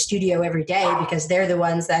designers in my studio every day, because they're the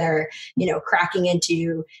ones that are, cracking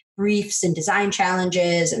into briefs and design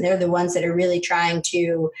challenges. And they're the ones that are really trying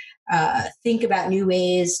to think about new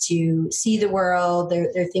ways to see the world.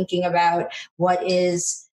 They're thinking about what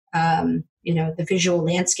is, the visual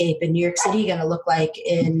landscape in New York City going to look like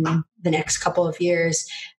in the next couple of years.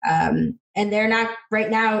 And they're not right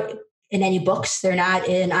now in any books. They're not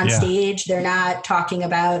on stage. They're not talking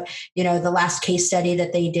about, the last case study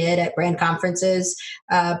that they did at brand conferences,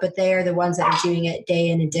 but they are the ones that are doing it day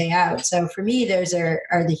in and day out. So for me, those are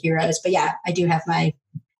the heroes. But yeah, I do have my,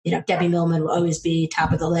 Debbie Millman will always be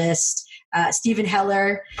top of the list. Stephen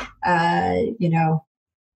Heller,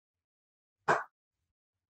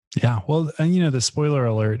 Yeah. Well, and the spoiler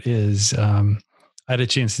alert is, I had a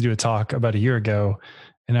chance to do a talk about a year ago,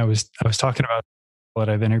 and I was talking about what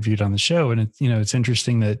I've interviewed on the show. And it's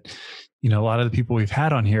interesting that, a lot of the people we've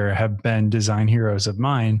had on here have been design heroes of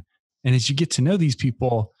mine. And as you get to know these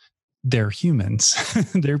people, they're humans,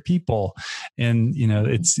 they're people. And,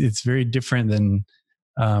 it's very different than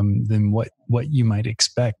what you might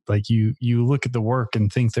expect. Like you look at the work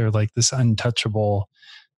and think they're like this untouchable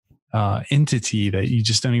entity that you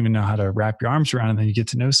just don't even know how to wrap your arms around. And then you get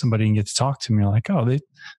to know somebody and get to talk to them. You're like, oh, they're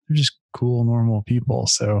just cool, normal people.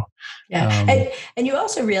 So, yeah. And you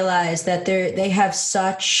also realize that they have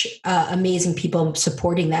such amazing people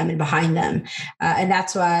supporting them and behind them. And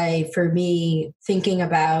that's why for me, thinking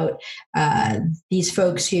about these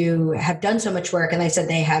folks who have done so much work, and like I said,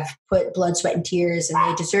 they have put blood, sweat, and tears, and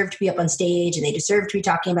they deserve to be up on stage, and they deserve to be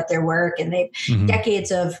talking about their work, and they've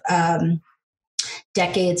decades of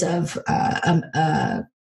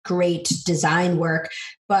great design work.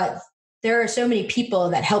 But there are so many people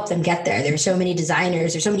that help them get there. There's so many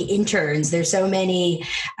designers, there's so many interns, there's so many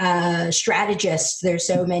strategists, there's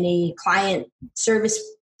so many client service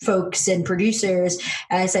folks and producers.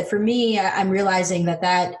 And I said, for me, I'm realizing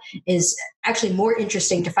that is actually more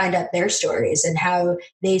interesting to find out their stories and how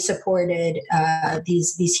they supported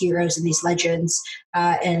these heroes and these legends.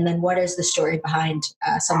 And then what is the story behind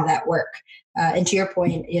some of that work? And to your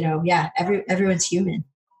point, everyone's human.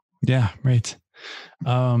 Yeah, right.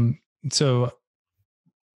 So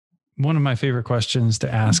one of my favorite questions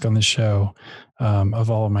to ask on the show of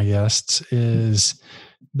all of my guests is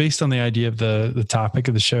based on the idea of the topic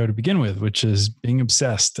of the show to begin with, which is being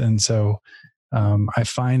obsessed. And so I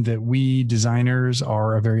find that we designers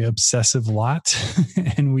are a very obsessive lot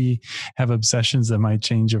and we have obsessions that might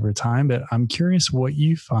change over time. But I'm curious what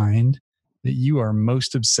you find that you are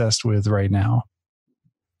most obsessed with right now.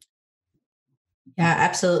 Yeah,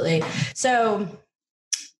 absolutely. So,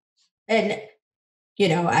 and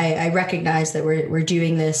I recognize that we're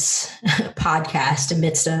doing this podcast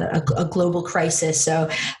amidst a global crisis. So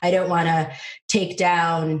I don't want to take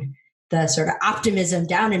down the sort of optimism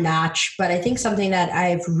down a notch, but I think something that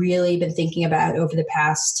I've really been thinking about over the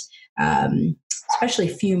past, especially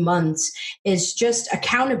few months, is just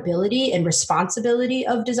accountability and responsibility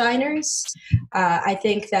of designers. I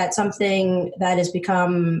think that something that has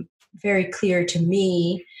become very clear to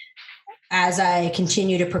me as I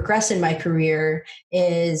continue to progress in my career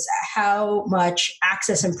is how much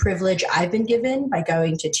access and privilege I've been given by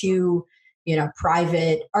going to two,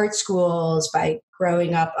 private art schools, by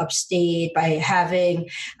growing up upstate, by having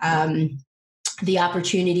the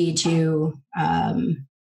opportunity to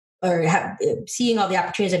seeing all the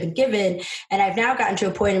opportunities I've been given. And I've now gotten to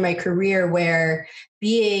a point in my career where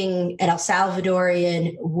being an El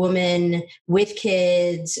Salvadorian woman with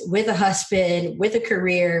kids, with a husband, with a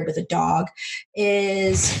career, with a dog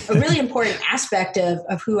is a really important aspect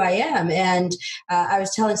of who I am. And I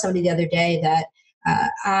was telling somebody the other day that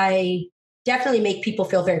I definitely make people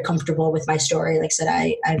feel very comfortable with my story. Like I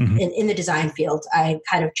said, in the design field, I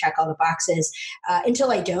kind of check all the boxes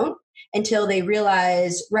until I don't. Until they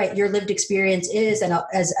realize, right, your lived experience is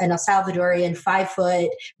as an El Salvadorian, 5 foot,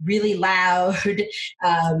 really loud,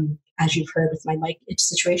 as you've heard with my mic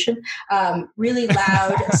situation, really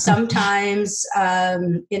loud, sometimes,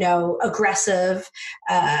 aggressive.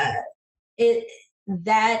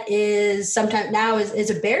 That is sometimes now is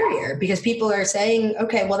a barrier because people are saying,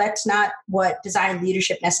 okay, well, that's not what design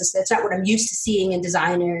leadership necessarily, that's not what I'm used to seeing in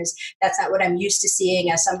designers. That's not what I'm used to seeing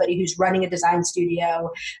as somebody who's running a design studio.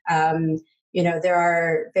 There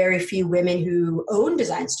are very few women who own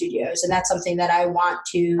design studios, and that's something that I want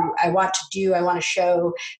to do. I want to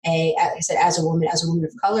show like I said, as a woman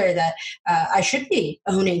of color, that I should be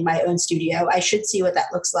owning my own studio. I should see what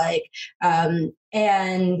that looks like.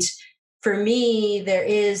 And for me, there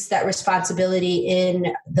is that responsibility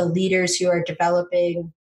in the leaders who are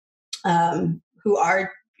developing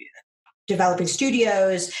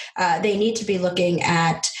studios. They need to be looking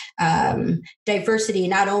at diversity,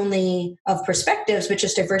 not only of perspectives, but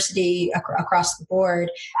just diversity across the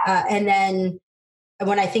board. And then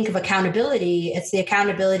when I think of accountability, it's the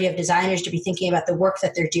accountability of designers to be thinking about the work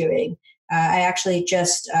that they're doing. I actually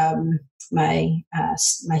just my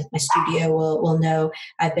studio will know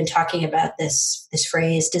I've been talking about this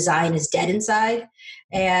phrase, design is dead inside.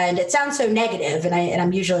 And it sounds so negative, and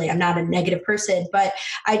I'm not a negative person, but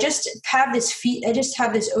I just have this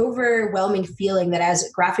overwhelming feeling that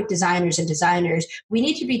as graphic designers and designers, we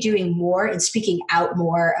need to be doing more and speaking out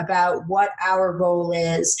more about what our role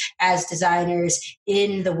is as designers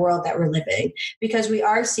in the world that we're living, because we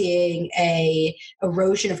are seeing a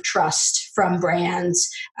erosion of trust from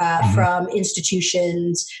brands, from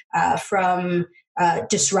institutions, from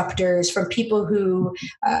disruptors, from people who,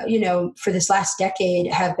 for this last decade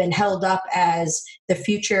have been held up as the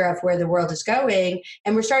future of where the world is going.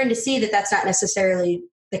 And we're starting to see that that's not necessarily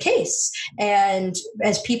the case. And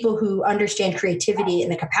as people who understand creativity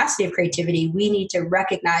and the capacity of creativity, we need to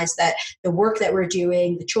recognize that the work that we're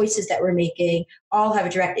doing, the choices that we're making, all have a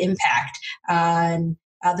direct impact on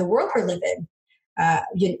the world we're living.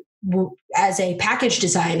 As a package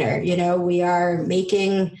designer, we are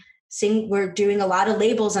we're doing a lot of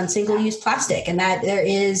labels on single-use plastic, and that there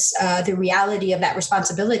is the reality of that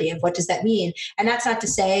responsibility of what does that mean. And that's not to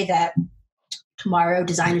say that tomorrow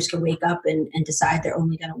designers can wake up and decide they're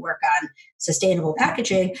only going to work on sustainable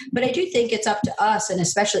packaging. But I do think it's up to us, and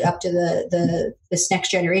especially up to this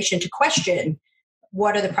next generation, to question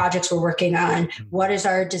what are the projects we're working on? What is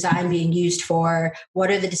our design being used for? What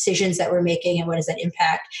are the decisions that we're making, and what does that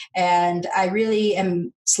impact? And I really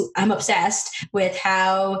I'm obsessed with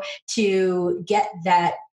how to get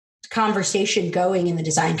that conversation going in the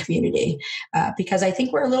design community, because I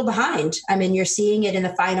think we're a little behind. I mean, you're seeing it in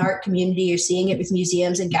the fine art community. You're seeing it with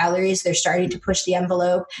museums and galleries. They're starting to push the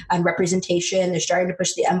envelope on representation. They're starting to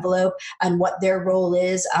push the envelope on what their role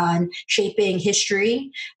is on shaping history.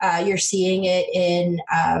 You're seeing it in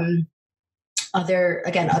other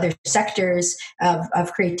sectors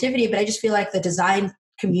of creativity. But I just feel like the design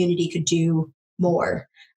community could do more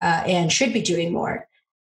and should be doing more.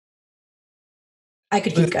 I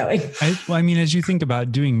could keep going. I mean, as you think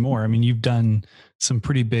about doing more, I mean, you've done some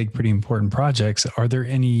pretty big, pretty important projects. Are there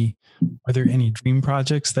any dream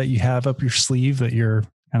projects that you have up your sleeve that you're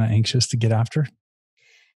kind of anxious to get after?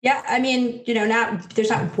 Yeah. I mean, there's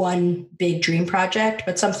not one big dream project,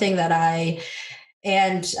 but something that I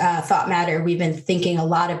and ThoughtMatter, we've been thinking a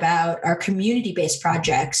lot about our community-based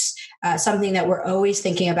projects. Something that we're always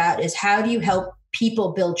thinking about is how do you help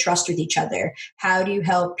people build trust with each other? How do you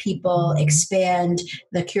help people expand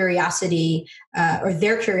the curiosity or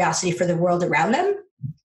their curiosity for the world around them?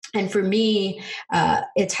 And for me,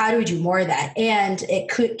 it's how do we do more of that? And it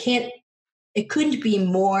couldn't be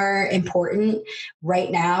more important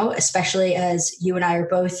right now, especially as you and I are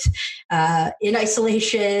both in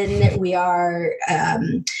isolation. We are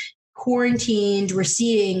quarantined. We're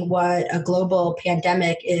seeing what a global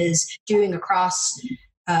pandemic is doing across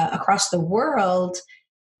the world.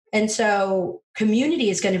 And so community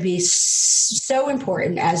is going to be so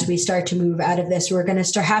important as we start to move out of this. We're going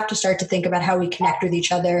to have to start to think about how we connect with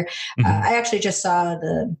each other. Mm-hmm. I actually just saw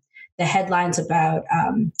the headlines about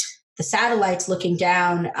the satellites looking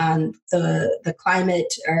down on the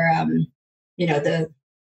climate, or I don't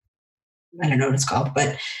know what it's called,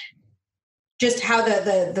 but just how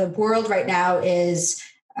the world right now is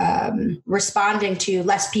responding to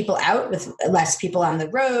less people out, with less people on the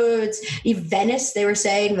roads. Even Venice, they were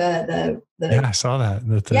saying yeah, I saw that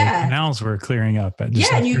the canals were clearing up at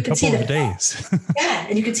just and you a could see couple of days. Yeah,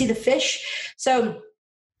 and you could see the fish. So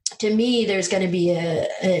to me, there's going to be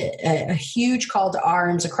a huge call to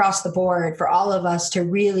arms across the board for all of us to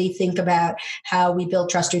really think about how we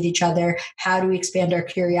build trust with each other. How do we expand our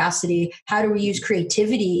curiosity? How do we use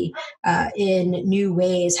creativity in new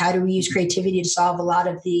ways? How do we use creativity to solve a lot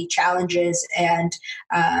of the challenges and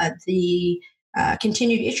the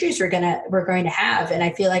continued issues we're going to have? And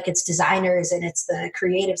I feel like it's designers and it's the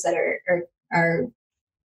creatives that are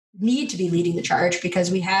need to be leading the charge,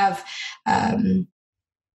 because we have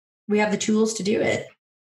the tools to do it.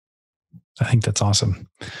 I think that's awesome.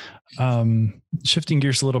 Shifting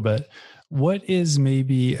gears a little bit, what is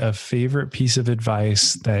maybe a favorite piece of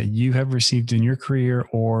advice that you have received in your career,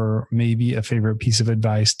 or maybe a favorite piece of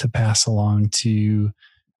advice to pass along to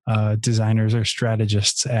designers or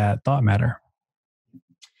strategists at ThoughtMatter?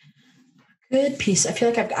 Good piece. I feel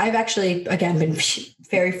like I've actually, again, been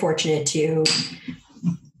very fortunate to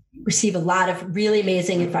receive a lot of really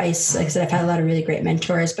amazing advice. Like I said, I've had a lot of really great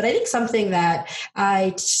mentors, but I think something that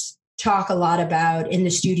I talk a lot about in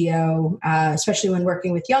the studio, especially when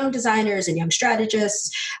working with young designers and young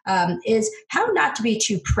strategists, is how not to be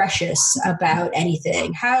too precious about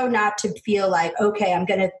anything, how not to feel like, okay, I'm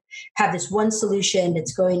going to have this one solution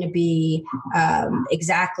that's going to be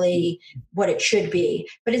exactly what it should be,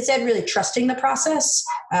 but instead really trusting the process.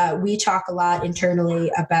 We talk a lot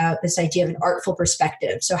internally about this idea of an artful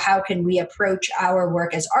perspective. So how can we approach our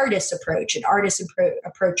work as artists approach, and artists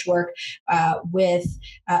approach work with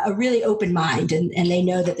a really open mind, and they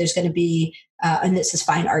know that there's going to be and this is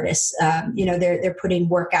fine artists, they're putting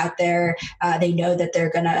work out there. They know that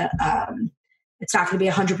they're going to, it's not going to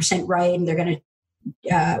be 100% right, and they're going to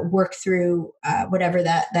work through whatever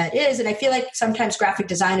that is. And I feel like sometimes graphic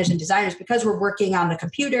designers, because we're working on the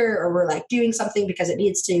computer, or we're like doing something because it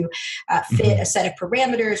needs to fit a set of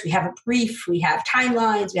parameters, we have a brief, we have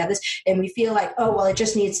timelines, we have this, and we feel like, oh, well, it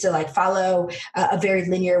just needs to like follow a very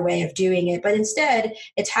linear way of doing it. But instead,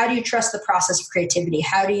 it's how do you trust the process of creativity?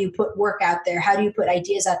 How do you put work out there? How do you put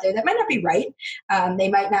ideas out there that might not be right? They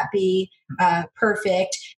might not be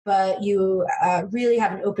perfect, but you really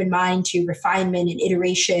have an open mind to refinement and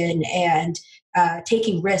iteration and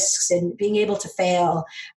taking risks and being able to fail.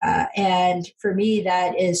 And for me,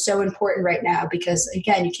 that is so important right now, because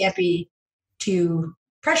again, you can't be too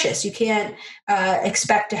precious. You can't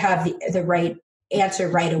expect to have the right answer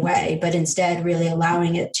right away, but instead really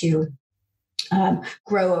allowing it to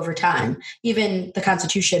grow over time. Even the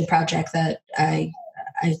Constitution project that I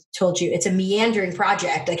told you, it's a meandering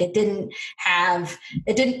project. Like it didn't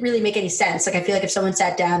really make any sense. Like I feel like if someone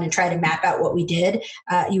sat down and tried to map out what we did,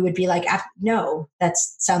 you would be like, no, that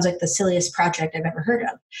sounds like the silliest project I've ever heard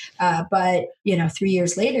of. But 3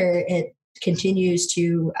 years later, it continues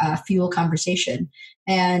to fuel conversation.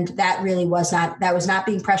 And that really was not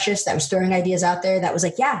being precious. That was throwing ideas out there. That was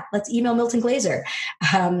like, yeah, let's email Milton Glaser.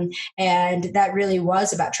 And that really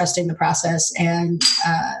was about trusting the process and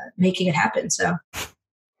making it happen. So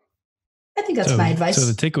I think that's my advice.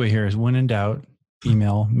 So the takeaway here is, when in doubt,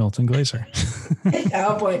 email Milton Glaser.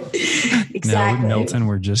 Oh boy. Exactly. No, Milton,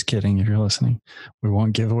 we're just kidding. If you're listening, we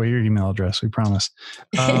won't give away your email address. We promise.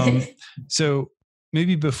 So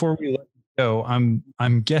maybe before we let you go,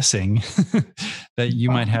 I'm guessing that you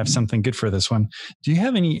might have something good for this one. Do you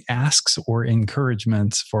have any asks or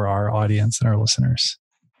encouragements for our audience and our listeners?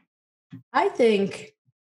 I think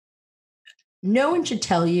no one should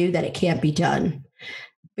tell you that it can't be done,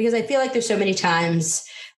 because I feel like there's so many times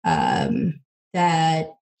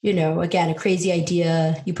that, again, a crazy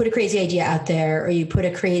idea, you put a crazy idea out there, or you put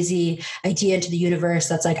a crazy idea into the universe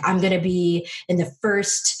that's like, I'm going to be in the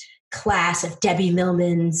first class of Debbie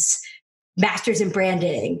Millman's Masters in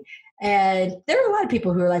Branding. And there were a lot of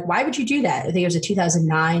people who were like, why would you do that? I think it was in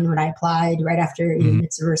 2009 when I applied right after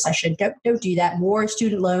it's a recession. Don't do that. More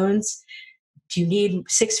student loans. Do you need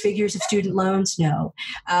 6 figures of student loans? No.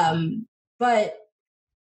 But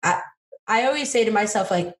I always say to myself,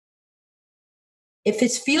 like, if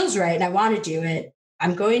it feels right and I want to do it,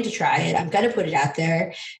 I'm going to try it. I'm going to put it out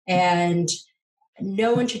there. And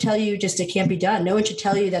no one should tell you just it can't be done. No one should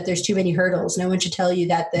tell you that there's too many hurdles. No one should tell you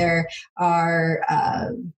that there are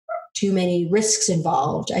too many risks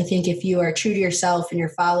involved. I think if you are true to yourself and you're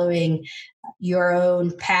following your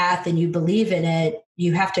own path and you believe in it,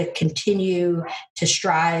 you have to continue to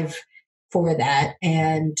strive for that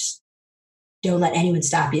and don't let anyone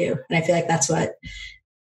stop you. And I feel like that's what,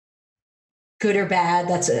 good or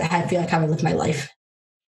bad, I feel like how I live my life.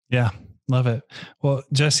 Yeah. Love it. Well,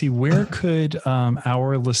 Jessie, where could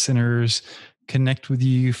our listeners connect with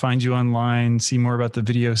you, find you online, see more about the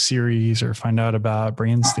video series, or find out about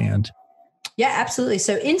BrandStand? Yeah, absolutely.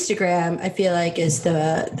 So Instagram, I feel like, is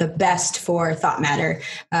the best for ThoughtMatter.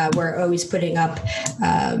 We're always putting up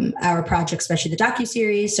our projects, especially the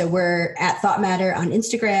docuseries. So we're at ThoughtMatter on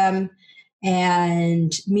Instagram.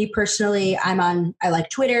 And me personally, I like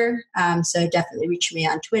Twitter. So definitely reach me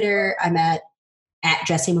on Twitter. I'm at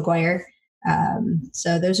Jessie McGuire.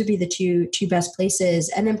 So those would be the two best places.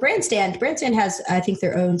 And then BrandStand has, I think,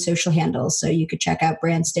 their own social handles. So you could check out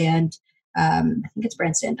BrandStand. I think it's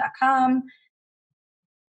brandstand.com.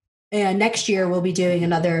 And next year we'll be doing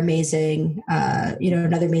another amazing talk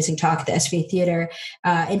at the SVA Theater.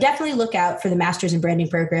 And definitely look out for the Masters in Branding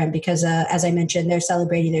program, because as I mentioned, they're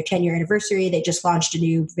celebrating their 10-year anniversary. They just launched a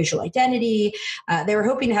new visual identity. They were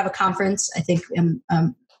hoping to have a conference, I think,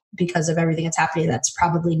 because of everything that's happening, that's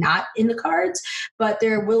probably not in the cards, but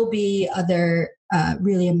there will be other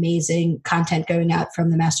really amazing content going out from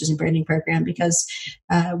the Masters in Branding program, because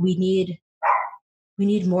we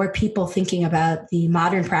need more people thinking about the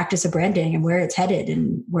modern practice of branding and where it's headed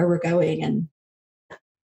and where we're going. And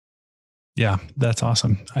yeah, that's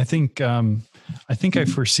awesome. I think I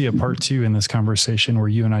foresee a part 2 in this conversation where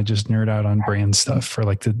you and I just nerd out on brand stuff for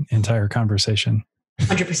like the entire conversation.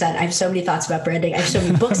 100%. I have so many thoughts about branding. I have so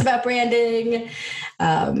many books about branding.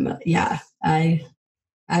 I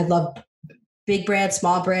love big brands,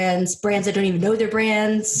 small brands that don't even know they're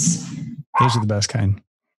brands. Those are the best kind.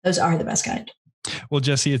 Those are the best kind. Well,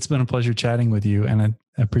 Jessie, it's been a pleasure chatting with you, and I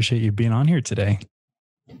appreciate you being on here today.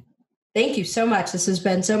 Thank you so much. This has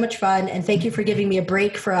been so much fun. And thank you for giving me a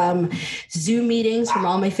break from Zoom meetings from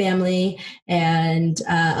all my family and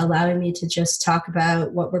allowing me to just talk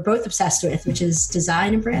about what we're both obsessed with, which is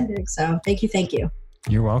design and branding. So thank you.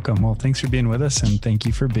 You're welcome. Well, thanks for being with us, and thank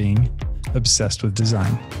you for being obsessed with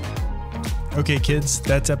design. Okay, kids,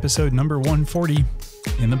 that's episode number 140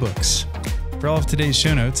 in the books. For all of today's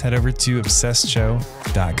show notes, head over to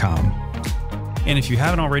obsessedshow.com. And if you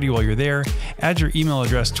haven't already while you're there, add your email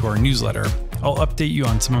address to our newsletter. I'll update you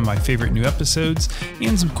on some of my favorite new episodes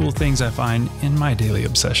and some cool things I find in my daily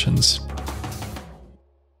obsessions.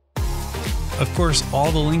 Of course,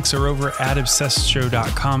 all the links are over at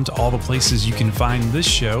obsessedshow.com to all the places you can find this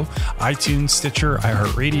show: iTunes, Stitcher,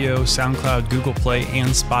 iHeartRadio, SoundCloud, Google Play, and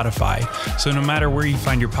Spotify. So no matter where you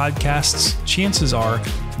find your podcasts, chances are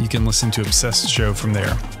you can listen to Obsessed Show from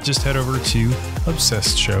there. Just head over to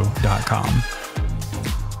obsessedshow.com.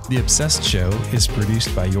 The Obsessed Show is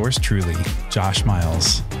produced by yours truly, Josh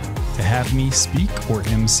Miles. To have me speak or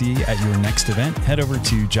MC at your next event, head over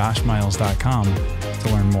to joshmiles.com to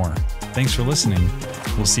learn more. Thanks for listening.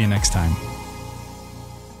 We'll see you next time.